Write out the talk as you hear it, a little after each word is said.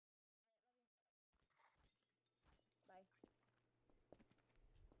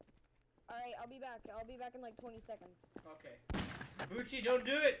I'll be back. I'll be back in like 20 seconds. Okay. Boochie, don't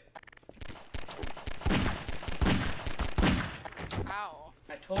do it! Ow.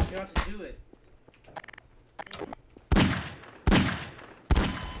 I told you not to do it.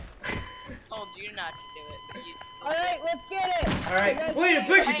 Told you not to do it. You... Alright, let's get it! Alright. Wait,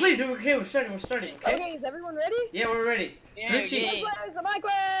 Boochie, please! Okay, we're starting, okay? Okay, is everyone ready? Yeah, we're ready. Yeah, Boochie!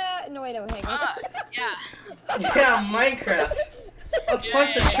 yeah. No, wait, no, hang on. Yeah. Yeah, Minecraft! Let's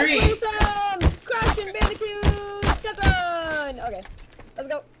punch the tree! Let's play some Crash and Bandicoot Deathrun! Okay, let's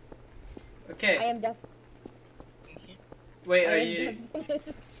go. Okay. I am deaf. Wait, are you...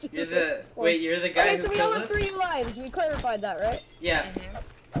 You're the... Wait, you're the guy okay, who so we all have 3 lives. We clarified that, right? Yeah.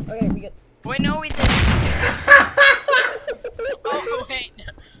 Okay, we get... Wait, no, we didn't. Oh, wait.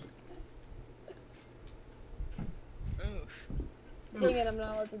 Oof. Dang it, I'm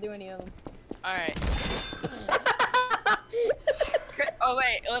not allowed to do any of them. Alright. Oh,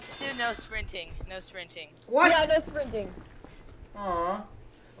 wait, let's do no sprinting. No sprinting. What? Yeah, no sprinting. Aww.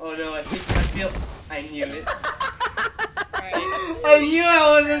 Oh no, I feel... I knew it. Alright. I knew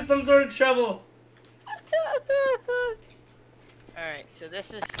I was in some sort of trouble. Alright, so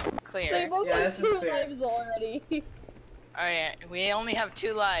this is clear. So you both have 2 lives already. Alright, we only have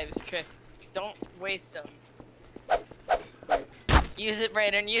 2 lives, Chris. Don't waste them. Use it,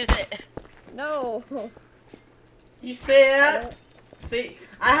 Brayden, use it. No. You say that? See,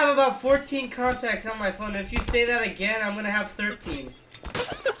 I have about 14 contacts on my phone. If you say that again, I'm gonna have 13.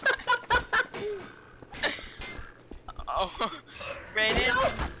 Oh, Brayden. No.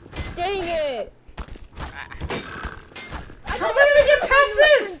 Dang it. How am I gonna get past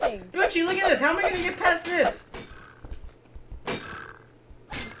this? Boochie, look at this. How am I gonna get past this?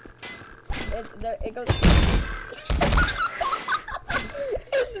 It goes.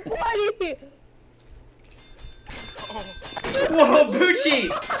 It's bloody. Oh. Whoa, Boochie!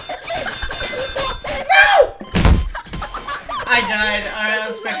 No! I died. Alright, I'm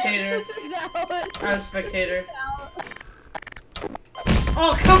a spectator. I'm a spectator.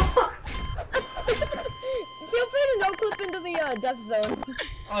 Oh, come on! Feel free to no clip into the death zone.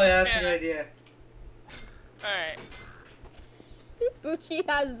 Oh yeah, that's a good idea. Alright. Boochie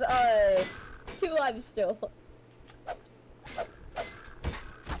has 2 lives still.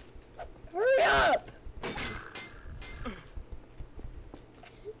 Hurry up!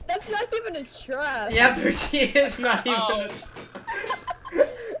 That's not even a trap. Yeah, Boochie is not even a trap.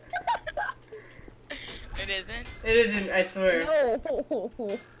 It isn't? It isn't, I swear.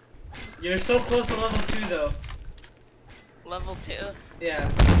 No. You're so close to level 2 though. Level 2? Yeah.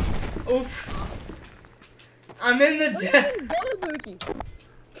 Oof. I'm in the death.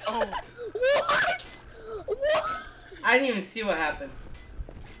 Oh. What? What? I didn't even see what happened.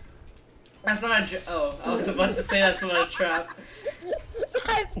 That's not a oh, I was about to say that's not a trap.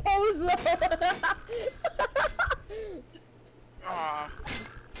 I froze. Aw.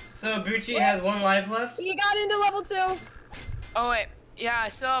 So Boochie has 1 life left? You got into level 2. Oh wait, yeah, I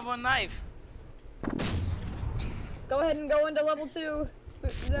still have 1 life. Go ahead and go into level 2,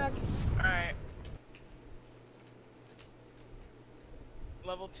 Zach. Alright.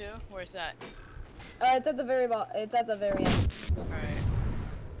 Level 2? Where's that? It's at the very bottom. It's at the very end. Alright.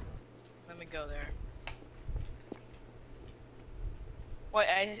 Let me go there.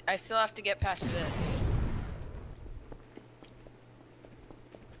 Wait, I still have to get past this.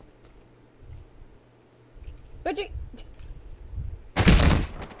 Boochie!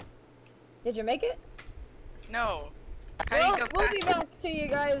 Did you make it? No. How do you go we'll past be it? back to you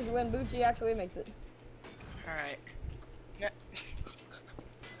guys when Boochie actually makes it. Alright.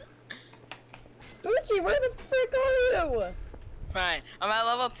 Boochie, where the frick are you? Fine. I'm at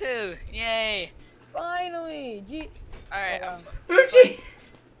level 2. Yay. Finally! Alright. Boochie!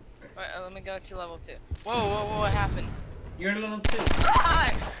 Wait, let me go to level 2. Whoa, whoa, whoa, what happened? You're in level 2.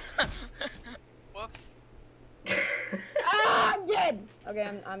 Ah! Whoops. Ah, I'm dead!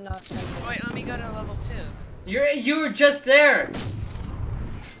 Okay, I'm not. Wait, let me go to level 2. You were just there!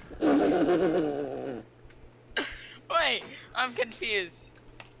 Wait, I'm confused.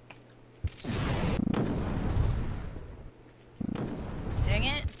 Dang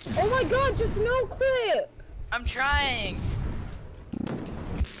it. Oh my god, just no clip! I'm trying.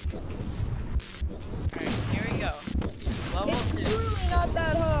 Alright, here we go. Level It's 2. really not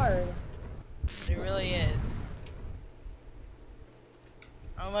that hard. It really is.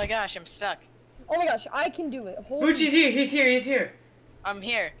 Oh my gosh, I'm stuck. Oh my gosh, I can do it. Holy Boochie's here, he's here. I'm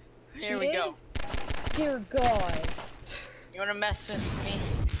here. Here we go. Dear God. You wanna mess with me?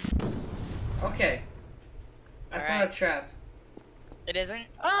 Okay. That's not a trap. It isn't?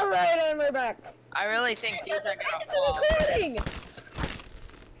 Alright, and we're back. I really think these are gonna The fall. recording!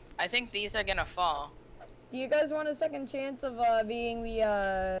 I think these are gonna fall. Do you guys want a second chance of being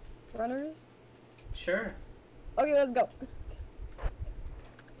the runners? Sure. Okay, let's go.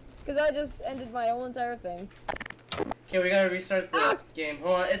 Because I just ended my whole entire thing. Okay, we gotta restart the game.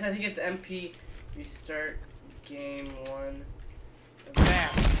 Hold on, I think it's MP restart game 1. Bam.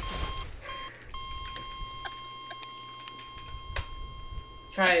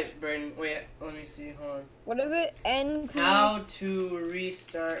 Try it, Brayden. Wait, let me see. Hold on. What is it? NP? How to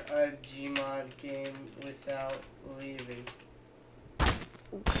restart a Gmod game without leaving.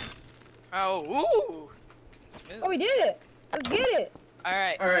 Oh, ooh. Smooth. Oh, we did it! Let's get it!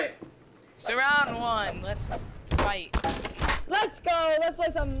 Alright. Alright. So round 1, let's fight. Let's go! Let's play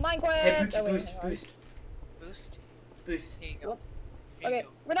some Minecraft! Hey, Boochie, Oh, wait, boost, hang on. boost, Boost. boost. Here you go. Whoops. Here you Okay, go.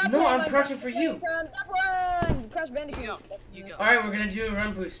 we're not No, playing I'm Minecraft, crouching for we're you. playing some Deathrun! Crash Bandicoot. You go. You go. Alright, we're gonna do a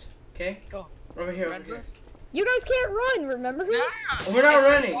run boost. Okay? Go. Over here, Run over here. boost. You guys can't run, remember? No. We're not It's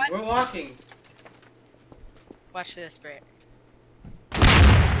running, what? we're walking. Watch this, Bray.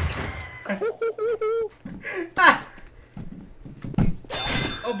 Ah!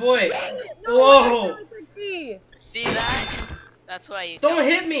 Oh boy. Dang it! No, Whoa. that's not like me. See that? That's why you Don't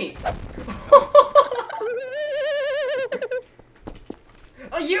hit me!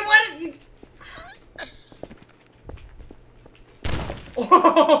 Oh, you what? You...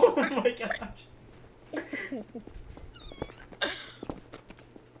 Oh my gosh.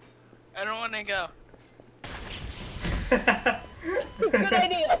 I don't want to go. Good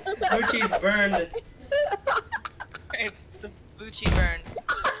idea. Boochie's burned. It's the Boochie burn.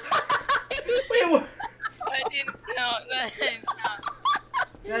 Wait, what? That didn't count. That didn't count.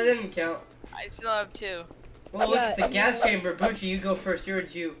 That didn't count. I still have 2. Well, look, Yeah, it's a gas yeah. chamber. Boochie, you go first. You're a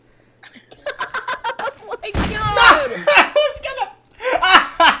Jew. Oh my No! god! I was gonna...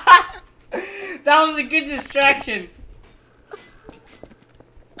 That was a good distraction.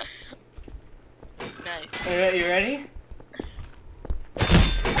 Nice. You ready?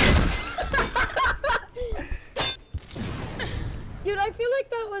 Dude, I feel like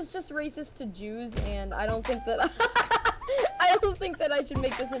that was just racist to Jews, and I don't think that I don't think that I should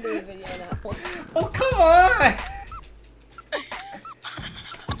make this into a video now. Oh, come on!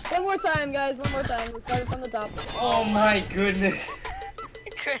 One more time, guys. One more time. Let's start it from the top. Oh my goodness.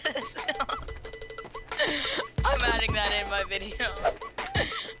 Chris. I'm adding that in my video.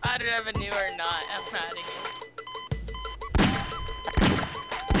 I don't have a new or not. I'm adding it.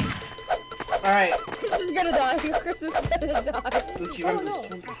 Alright. Chris is gonna die. Chris is gonna die. Boochie, Oh, run no. boost,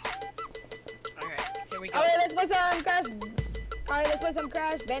 run boost. Alright, here we go. Alright, let's play some Crash. Alright, let's play some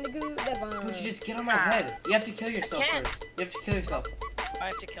Crash Bandicoot. Boochie, just get on my head. You have to kill yourself can't. first. You have to kill yourself. I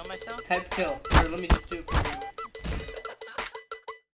have to kill myself? Type kill. Or let me just do it for you.